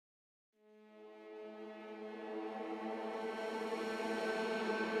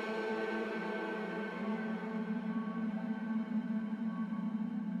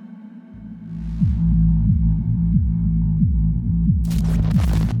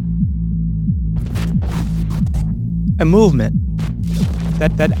a movement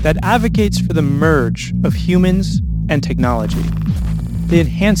that advocates for the merge of humans and technology, the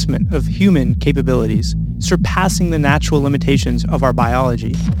enhancement of human capabilities, surpassing the natural limitations of our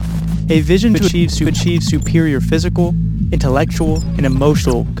biology, a vision to achieve superior physical, intellectual, and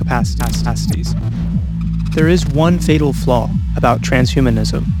emotional capacities. There is one fatal flaw about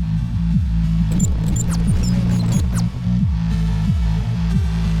transhumanism.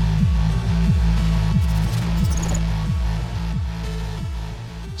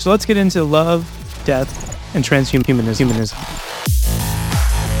 So let's get into love, death, and transhumanism.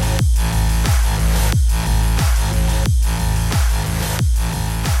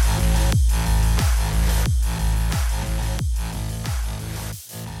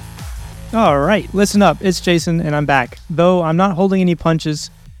 All right, listen up. It's Jason, and I'm back. Though I'm not holding any punches,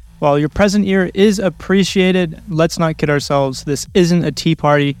 while your present ear is appreciated, let's not kid ourselves. This isn't a tea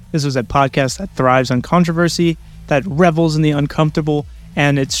party. This is a podcast that thrives on controversy, that revels in the uncomfortable,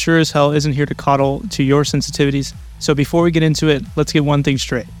 and it sure as hell isn't here to coddle to your sensitivities. So before we get into it, let's get one thing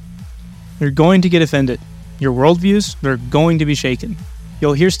straight. You're going to get offended. Your worldviews, they're going to be shaken.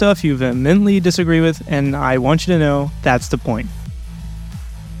 You'll hear stuff you vehemently disagree with, and I want you to know that's the point.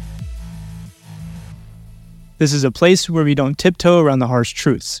 This is a place where we don't tiptoe around the harsh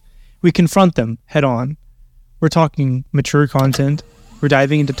truths. We confront them head on. We're talking mature content. We're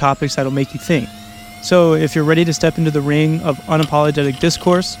diving into topics that'll make you think. So if you're ready to step into the ring of unapologetic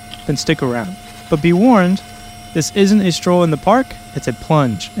discourse, then stick around. But be warned, this isn't a stroll in the park, it's a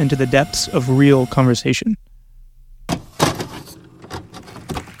plunge into the depths of real conversation.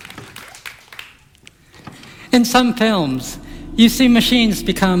 In some films, you see machines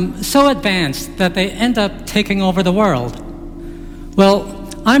become so advanced that they end up taking over the world. Well,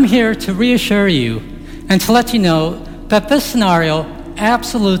 I'm here to reassure you and to let you know that this scenario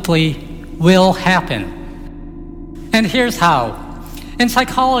absolutely will happen. And here's how. In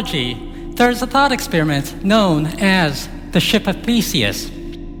psychology, there's a thought experiment known as the ship of Theseus.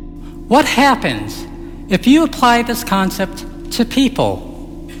 What happens if you apply this concept to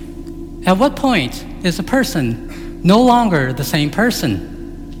people? At what point is a person no longer the same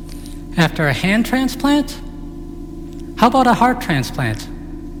person? After a hand transplant? How about a heart transplant?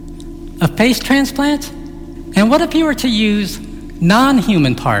 A face transplant? And what if you were to use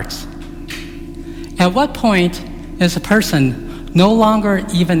non-human parts? At what point is a person no longer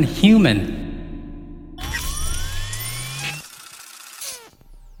even human?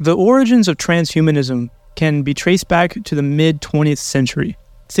 The origins of transhumanism can be traced back to the mid-20th century.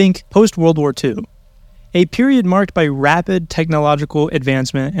 Think post-World War II. A period marked by rapid technological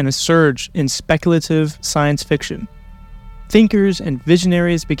advancement and a surge in speculative science fiction. Thinkers and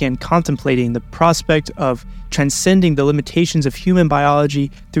visionaries began contemplating the prospect of transcending the limitations of human biology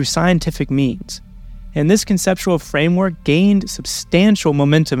through scientific means. And this conceptual framework gained substantial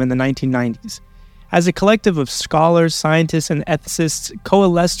momentum in the 1990s. As a collective of scholars, scientists, and ethicists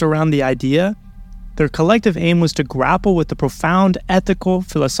coalesced around the idea, their collective aim was to grapple with the profound ethical,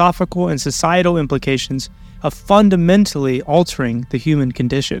 philosophical, and societal implications of fundamentally altering the human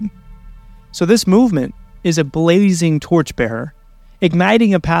condition. So this movement is a blazing torchbearer,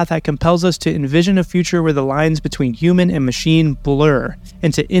 igniting a path that compels us to envision a future where the lines between human and machine blur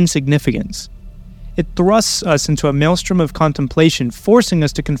into insignificance. It thrusts us into a maelstrom of contemplation, forcing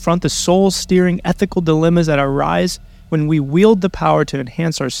us to confront the soul-steering ethical dilemmas that arise when we wield the power to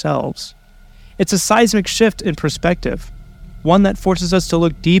enhance ourselves. It's a seismic shift in perspective, one that forces us to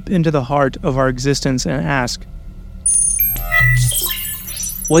look deep into the heart of our existence and ask,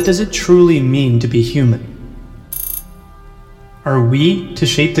 what does it truly mean to be human? Are we to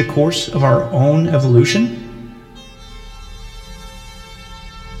shape the course of our own evolution?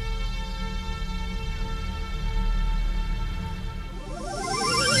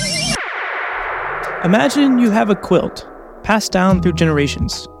 Imagine you have a quilt, passed down through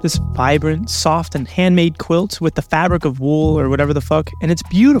generations. This vibrant, soft, and handmade quilt with the fabric of wool or whatever the fuck, and it's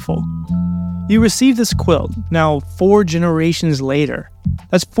beautiful. You receive this quilt, now 4 generations later.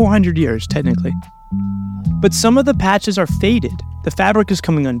 That's 400 years, technically. But some of the patches are faded. The fabric is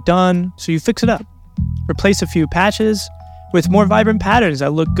coming undone, so you fix it up. Replace a few patches with more vibrant patterns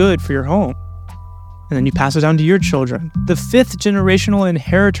that look good for your home. And then you pass it down to your children, the 5th generational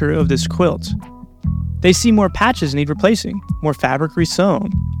inheritor of this quilt. They see more patches need replacing, more fabric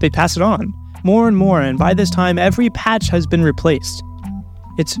resewn. They pass it on, more and more, and by this time, every patch has been replaced.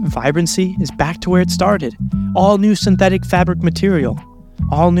 Its vibrancy is back to where it started. All new synthetic fabric material,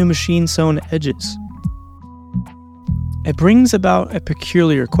 all new machine-sewn edges. It brings about a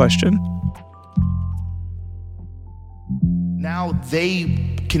peculiar question. Now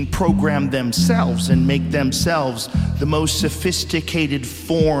they can program themselves and make themselves the most sophisticated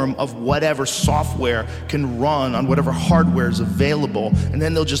form of whatever software can run on whatever hardware is available, and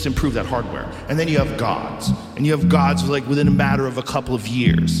then they'll just improve that hardware. And then you have gods, and you have gods like within a matter of a couple of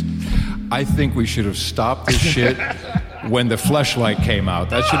years. I think we should have stopped this shit when the fleshlight came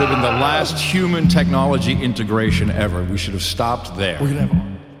out. That should have been the last human technology integration ever. We should have stopped there. We're gonna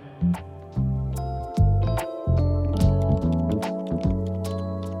have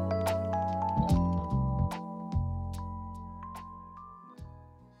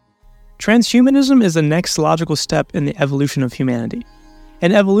Transhumanism is the next logical step in the evolution of humanity,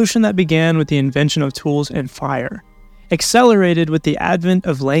 an evolution that began with the invention of tools and fire, accelerated with the advent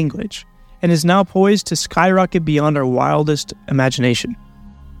of language, and is now poised to skyrocket beyond our wildest imagination.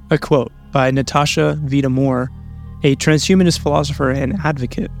 A quote by Natasha Vita-Moore, a transhumanist philosopher and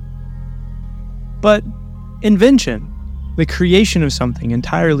advocate. But invention, the creation of something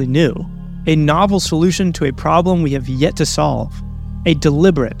entirely new, a novel solution to a problem we have yet to solve, a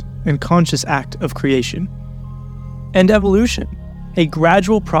deliberate and conscious act of creation. And evolution, a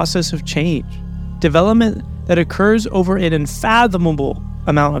gradual process of change, development that occurs over an unfathomable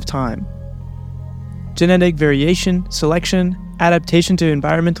amount of time. Genetic variation, selection, adaptation to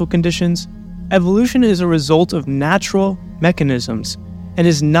environmental conditions, evolution is a result of natural mechanisms and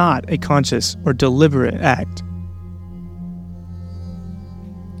is not a conscious or deliberate act.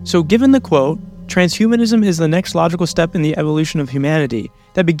 So given the quote, transhumanism is the next logical step in the evolution of humanity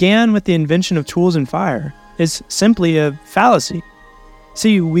that began with the invention of tools and fire, is simply a fallacy.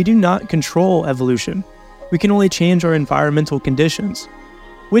 See, we do not control evolution. We can only change our environmental conditions,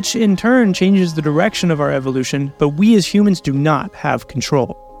 which in turn changes the direction of our evolution, but we as humans do not have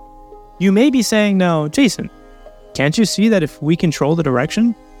control. You may be saying now, Jason, can't you see that if we control the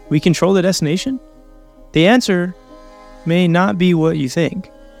direction, we control the destination? The answer may not be what you think.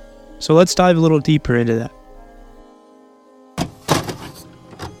 So let's dive a little deeper into that.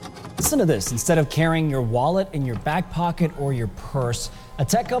 Listen to this. Instead of carrying your wallet in your back pocket or your purse, a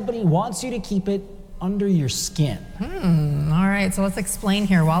tech company wants you to keep it under your skin. All right, so let's explain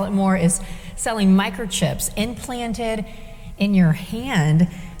here. Wallet More is selling microchips implanted in your hand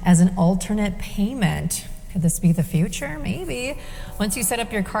as an alternate payment. Could this be the future? Maybe. Once you set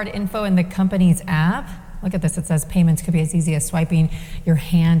up your card info in the company's app, look at this, it says payments could be as easy as swiping your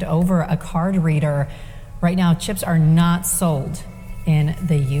hand over a card reader. Right now, chips are not sold in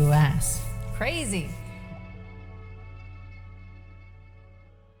the US. Crazy.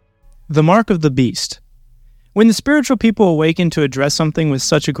 The mark of the beast. When the spiritual people awaken to address something with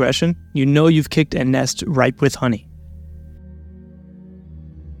such aggression, you know you've kicked a nest ripe with honey.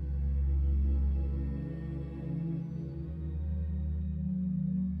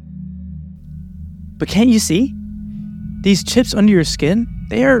 But can't you see? These chips under your skin,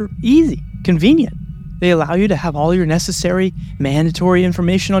 they are easy, convenient. They allow you to have all your necessary, mandatory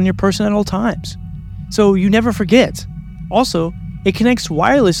information on your person at all times, so you never forget. Also, it connects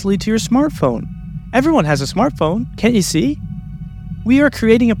wirelessly to your smartphone. Everyone has a smartphone, can't you see? We are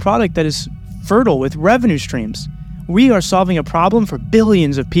creating a product that is fertile with revenue streams. We are solving a problem for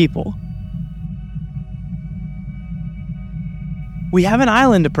billions of people. We have an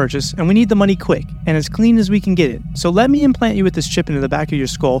island to purchase, and we need the money quick, and as clean as we can get it. So let me implant you with this chip into the back of your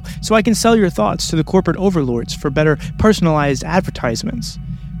skull so I can sell your thoughts to the corporate overlords for better personalized advertisements.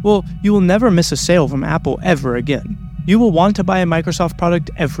 Well, you will never miss a sale from Apple ever again. You will want to buy a Microsoft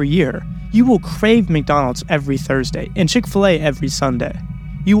product every year. You will crave McDonald's every Thursday, and Chick-fil-A every Sunday.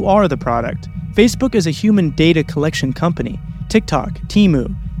 You are the product. Facebook is a human data collection company. TikTok,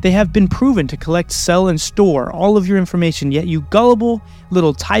 Temu, they have been proven to collect, sell, and store all of your information, yet you gullible,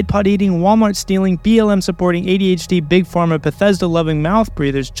 little Tide Pod eating, Walmart stealing, BLM supporting, ADHD, Big Pharma, Bethesda loving mouth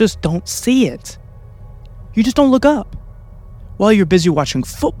breathers just don't see it. You just don't look up. While you're busy watching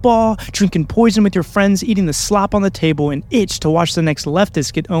football, drinking poison with your friends, eating the slop on the table, and itch to watch the next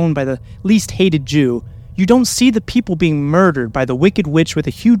leftist get owned by the least hated Jew, you don't see the people being murdered by the wicked witch with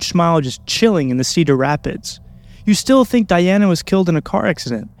a huge smile just chilling in the Cedar Rapids. You still think Diana was killed in a car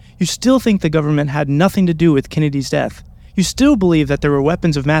accident. You still think the government had nothing to do with Kennedy's death. You still believe that there were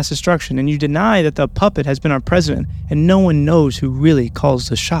weapons of mass destruction, and you deny that the puppet has been our president, and no one knows who really calls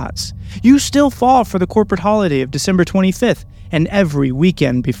the shots. You still fall for the corporate holiday of December 25th and every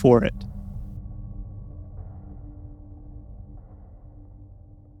weekend before it.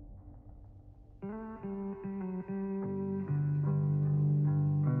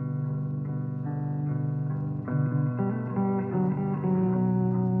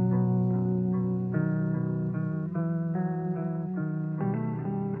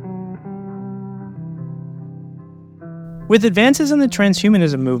 With advances in the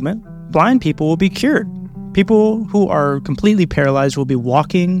transhumanism movement, blind people will be cured. People who are completely paralyzed will be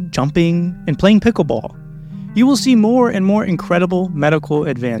walking, jumping, and playing pickleball. You will see more and more incredible medical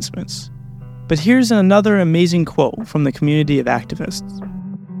advancements. But here's another amazing quote from the community of activists.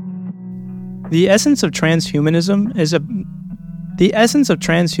 The essence of transhumanism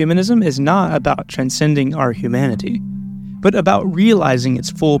is not about transcending our humanity, but about realizing its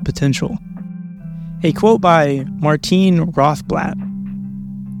full potential. A quote by Martine Rothblatt,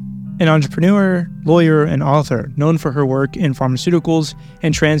 an entrepreneur, lawyer, and author known for her work in pharmaceuticals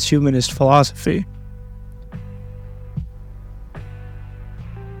and transhumanist philosophy.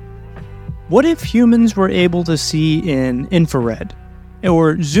 What if humans were able to see in infrared,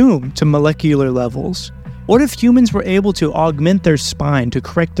 or zoom to molecular levels? What if humans were able to augment their spine to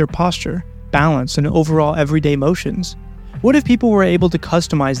correct their posture, balance, and overall everyday motions? What if people were able to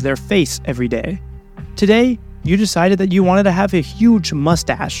customize their face every day? Today, you decided that you wanted to have a huge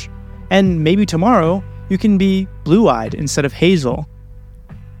mustache, and maybe tomorrow, you can be blue-eyed instead of hazel.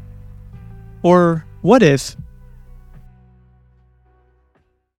 Or what if...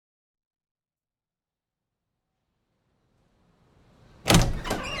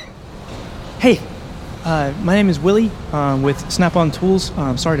 Hey, my name is Willie with Snap-on Tools.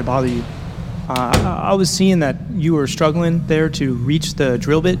 Sorry to bother you. I was seeing that you were struggling there to reach the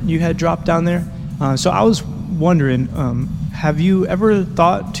drill bit you had dropped down there. So I was wondering, have you ever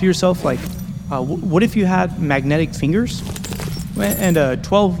thought to yourself, like, what if you had magnetic fingers and a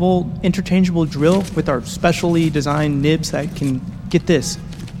 12-volt interchangeable drill with our specially designed nibs that can, get this,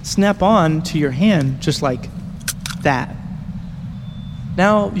 snap on to your hand just like that?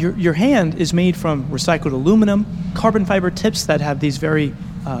 Now, your hand is made from recycled aluminum, carbon fiber tips that have these very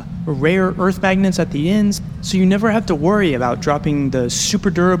rare earth magnets at the ends, so you never have to worry about dropping the super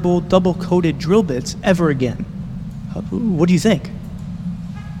durable, double-coated drill bits ever again. What do you think?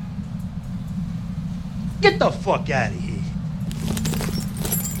 Get the fuck out of here.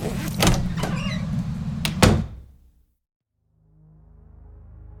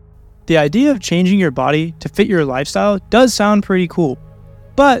 The idea of changing your body to fit your lifestyle does sound pretty cool,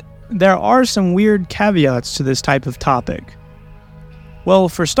 but there are some weird caveats to this type of topic. Well,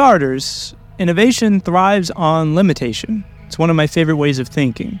 for starters, innovation thrives on limitation. It's one of my favorite ways of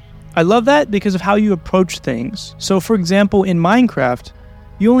thinking. I love that because of how you approach things. So, for example, in Minecraft,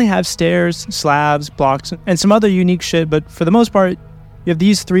 you only have stairs, slabs, blocks, and some other unique shit, but for the most part, you have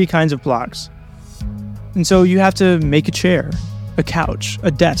these 3 kinds of blocks. And so you have to make a chair, a couch,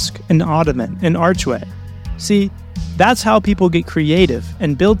 a desk, an ottoman, an archway. See, that's how people get creative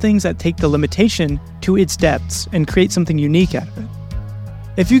and build things that take the limitation to its depths and create something unique out of it.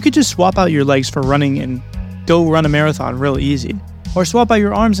 If you could just swap out your legs for running and go run a marathon real easy, or swap out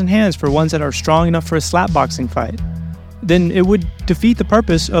your arms and hands for ones that are strong enough for a slapboxing fight, then it would defeat the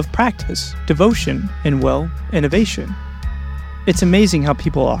purpose of practice, devotion, and, well, innovation. It's amazing how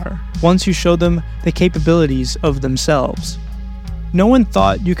people are, once you show them the capabilities of themselves. No one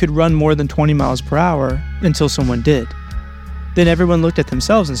thought you could run more than 20 miles per hour until someone did. Then everyone looked at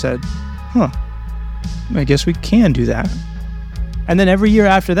themselves and said, I guess we can do that. And then every year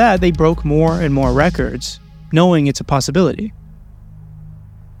after that, they broke more and more records, knowing it's a possibility.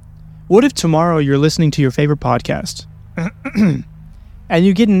 What if tomorrow you're listening to your favorite podcast, and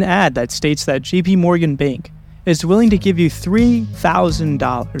you get an ad that states that JP Morgan Bank is willing to give you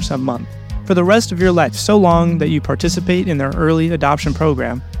 $3,000 a month for the rest of your life, so long that you participate in their early adoption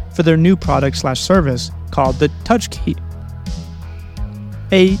program for their new product/service called the Touch Key,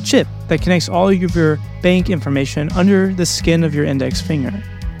 a chip that connects all of your bank information under the skin of your index finger.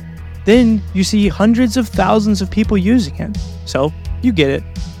 Then you see hundreds of thousands of people using it, so you get it.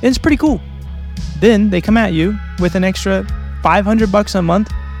 It's pretty cool. Then they come at you with an extra $500 a month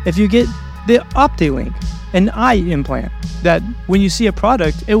if you get the OptiLink, an eye implant that when you see a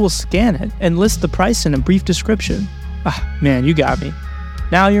product, it will scan it and list the price in a brief description. Man, you got me.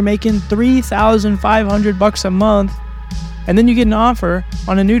 Now you're making $3,500 a month, and then you get an offer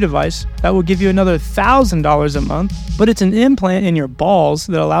on a new device that will give you another $1,000 a month, but it's an implant in your balls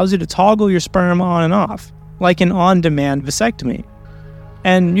that allows you to toggle your sperm on and off, like an on-demand vasectomy.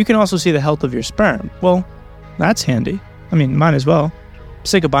 And you can also see the health of your sperm. Well, that's handy. I mean, might as well.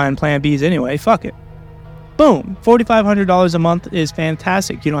 Sick of buying Plan Bs anyway, fuck it. Boom, $4,500 a month is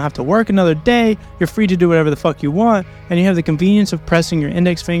fantastic. You don't have to work another day, you're free to do whatever the fuck you want, and you have the convenience of pressing your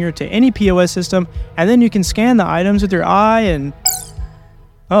index finger to any POS system, and then you can scan the items with your eye and...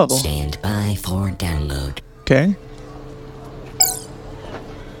 Oh. Stand by for download. Okay.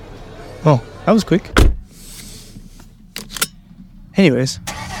 Oh, that was quick. Anyways.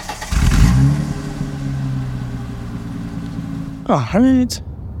 All right.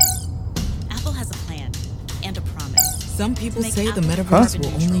 Apple has a plan and a promise. Some people say the metaverse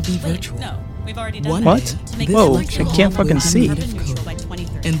will only be virtual. No, we've already done One What? day, this Whoa, lecture I can't hall fucking will see. be made of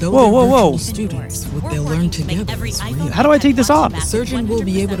code. And though Whoa, they're whoa, whoa. virtual students, what they'll learn together is real. How do I take this off? The surgeon will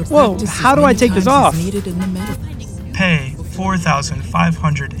be able to Whoa, practice how as do I many take this times off? as needed in the metaverse. Pay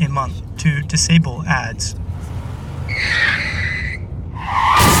 $4,500 a month to disable ads.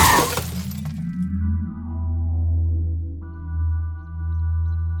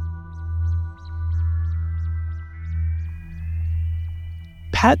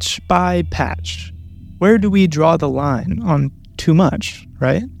 Patch by patch, where do we draw the line on too much,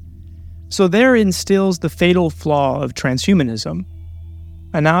 right? So there instills the fatal flaw of transhumanism.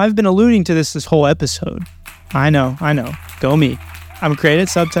 And now I've been alluding to this whole episode. I know. Go me. I'm created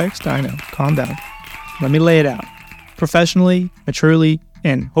subtext. I know. Calm down. Let me lay it out. Professionally, maturely,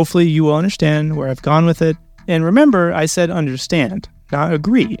 and hopefully you will understand where I've gone with it. And remember, I said understand, not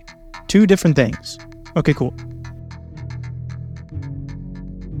agree. Two different things. Okay, cool.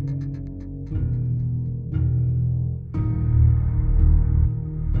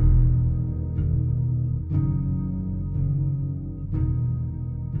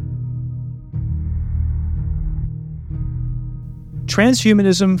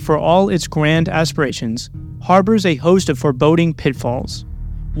 Transhumanism, for all its grand aspirations, harbors a host of foreboding pitfalls.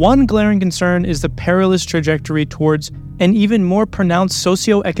 One glaring concern is the perilous trajectory towards an even more pronounced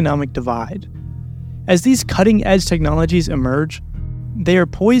socioeconomic divide. As these cutting-edge technologies emerge, they are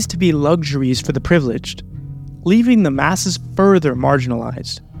poised to be luxuries for the privileged, leaving the masses further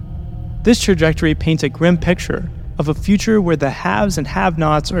marginalized. This trajectory paints a grim picture of a future where the haves and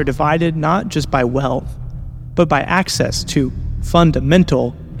have-nots are divided not just by wealth, but by access to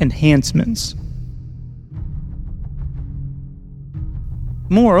fundamental enhancements.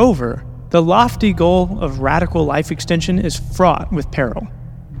 Moreover, the lofty goal of radical life extension is fraught with peril.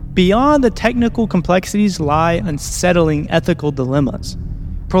 Beyond the technical complexities lie unsettling ethical dilemmas.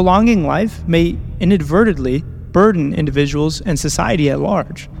 Prolonging life may inadvertently burden individuals and society at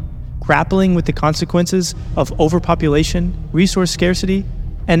large, grappling with the consequences of overpopulation, resource scarcity,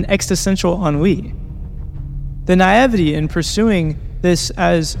 and existential ennui. The naivety in pursuing this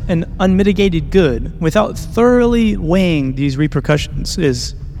as an unmitigated good without thoroughly weighing these repercussions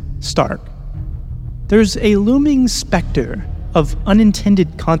is stark. There's a looming specter of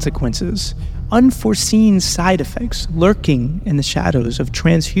unintended consequences, unforeseen side effects lurking in the shadows of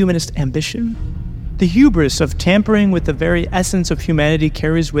transhumanist ambition. The hubris of tampering with the very essence of humanity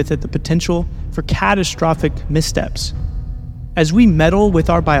carries with it the potential for catastrophic missteps. As we meddle with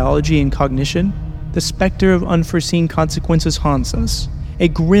our biology and cognition, the specter of unforeseen consequences haunts us, a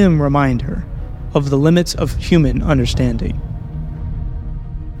grim reminder of the limits of human understanding.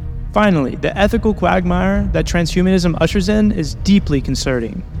 Finally, the ethical quagmire that transhumanism ushers in is deeply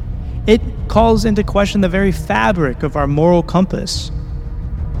concerning. It calls into question the very fabric of our moral compass.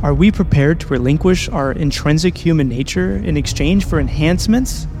 Are we prepared to relinquish our intrinsic human nature in exchange for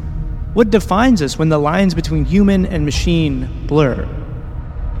enhancements? What defines us when the lines between human and machine blur?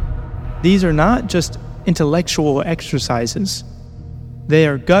 These are not just intellectual exercises. They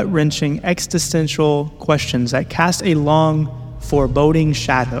are gut-wrenching existential questions that cast a long, foreboding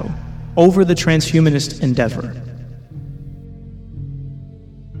shadow over the transhumanist endeavor.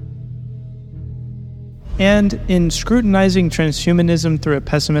 And in scrutinizing transhumanism through a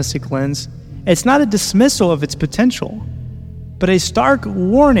pessimistic lens, it's not a dismissal of its potential, but a stark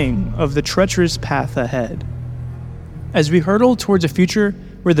warning of the treacherous path ahead. As we hurtle towards a future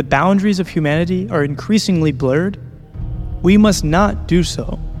where the boundaries of humanity are increasingly blurred, we must not do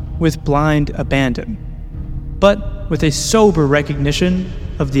so with blind abandon, but with a sober recognition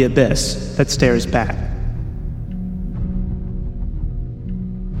of the abyss that stares back.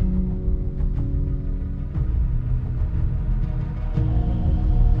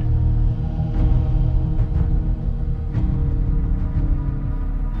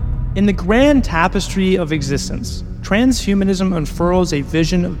 In the grand tapestry of existence, transhumanism unfurls a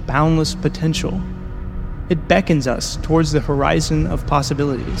vision of boundless potential. It beckons us towards the horizon of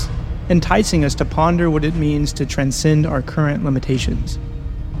possibilities, enticing us to ponder what it means to transcend our current limitations.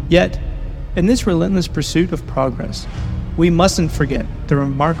 Yet, in this relentless pursuit of progress, we mustn't forget the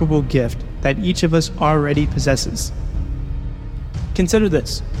remarkable gift that each of us already possesses. Consider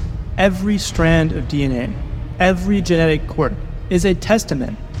this: every strand of DNA, every genetic quirk is a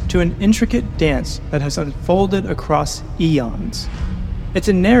testament to an intricate dance that has unfolded across eons. It's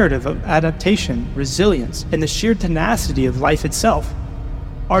a narrative of adaptation, resilience, and the sheer tenacity of life itself.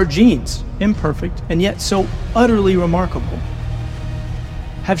 Our genes, imperfect and yet so utterly remarkable,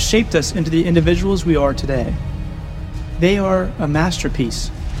 have shaped us into the individuals we are today. They are a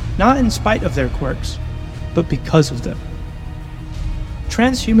masterpiece, not in spite of their quirks, but because of them.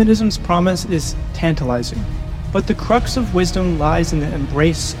 Transhumanism's promise is tantalizing, but the crux of wisdom lies in the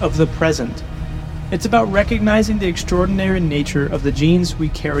embrace of the present. It's about recognizing the extraordinary nature of the genes we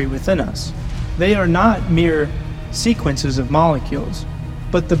carry within us. They are not mere sequences of molecules,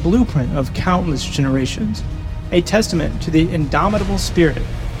 but the blueprint of countless generations, a testament to the indomitable spirit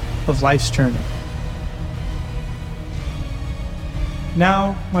of life's journey.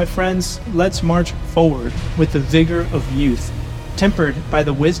 Now, my friends, let's march forward with the vigor of youth, tempered by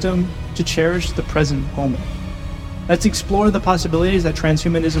the wisdom to cherish the present moment. Let's explore the possibilities that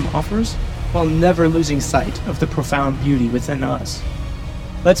transhumanism offers while never losing sight of the profound beauty within us.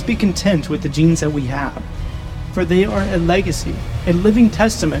 Let's be content with the genes that we have, for they are a legacy, a living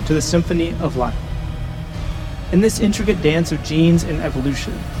testament to the symphony of life. In this intricate dance of genes and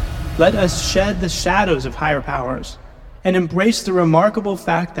evolution, let us shed the shadows of higher powers and embrace the remarkable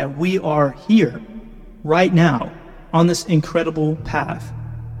fact that we are here, right now, on this incredible path.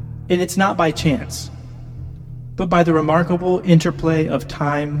 And it's not by chance, but by the remarkable interplay of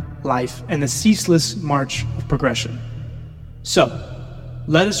time, life, and the ceaseless march of progression. So,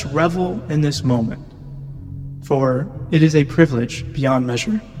 let us revel in this moment, for it is a privilege beyond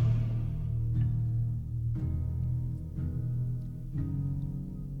measure.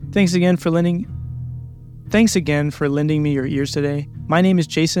 Thanks again for lending me your ears today. My name is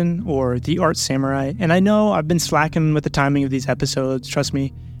Jason, or The Art Samurai, and I know I've been slacking with the timing of these episodes, trust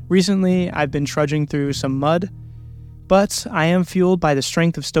me. Recently, I've been trudging through some mud, but I am fueled by the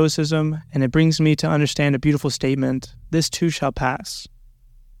strength of stoicism, and it brings me to understand a beautiful statement: this too shall pass.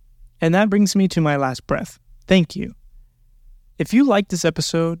 And that brings me to my last breath. Thank you. If you liked this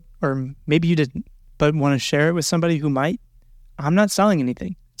episode, or maybe you didn't, but want to share it with somebody who might, I'm not selling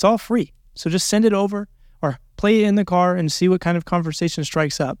anything. It's all free. So just send it over or play it in the car and see what kind of conversation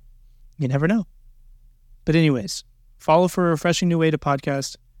strikes up. You never know. But anyways, follow for a refreshing new way to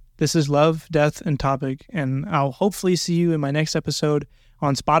podcast. This is Love, Death, and Topic, and I'll hopefully see you in my next episode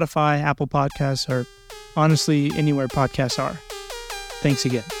on Spotify, Apple Podcasts, or honestly, anywhere podcasts are. Thanks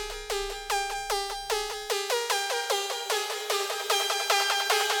again.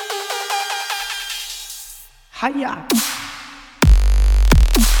 Hiya!